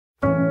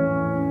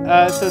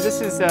So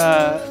this is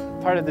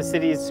part of the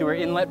city's sewer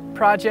inlet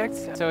project.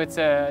 So it's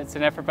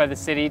an effort by the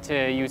city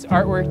to use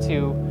artwork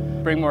to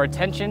bring more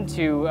attention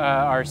to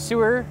our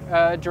sewer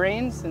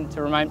drains and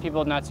to remind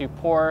people not to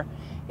pour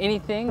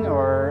anything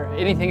or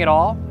anything at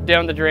all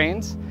down the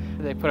drains.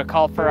 They put a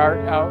call for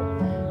art out,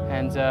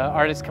 and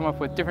artists come up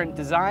with different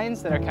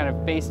designs that are kind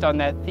of based on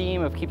that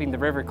theme of keeping the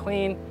river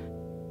clean.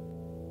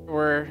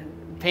 We're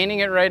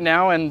painting it right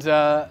now, and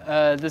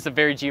this is a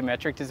very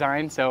geometric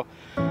design. So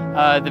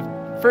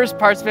the first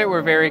parts of it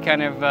were very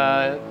kind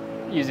of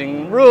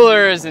using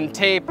rulers and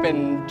tape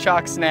and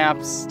chalk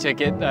snaps to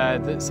get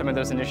some of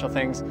those initial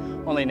things.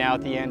 Only now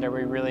at the end are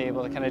we really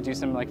able to kind of do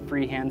some like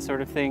freehand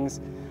sort of things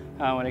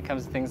when it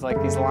comes to things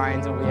like these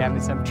lines. We'll be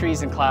adding some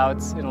trees and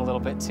clouds in a little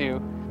bit too.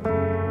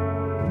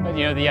 But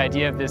you know, the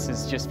idea of this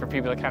is just for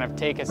people to kind of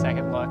take a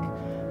second look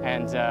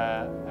and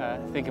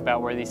think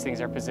about where these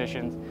things are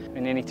positioned.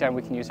 And anytime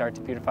we can use art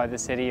to beautify the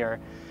city or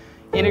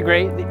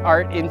integrate the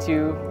art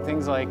into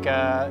things like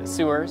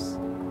sewers,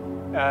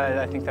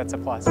 I think that's a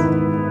plus.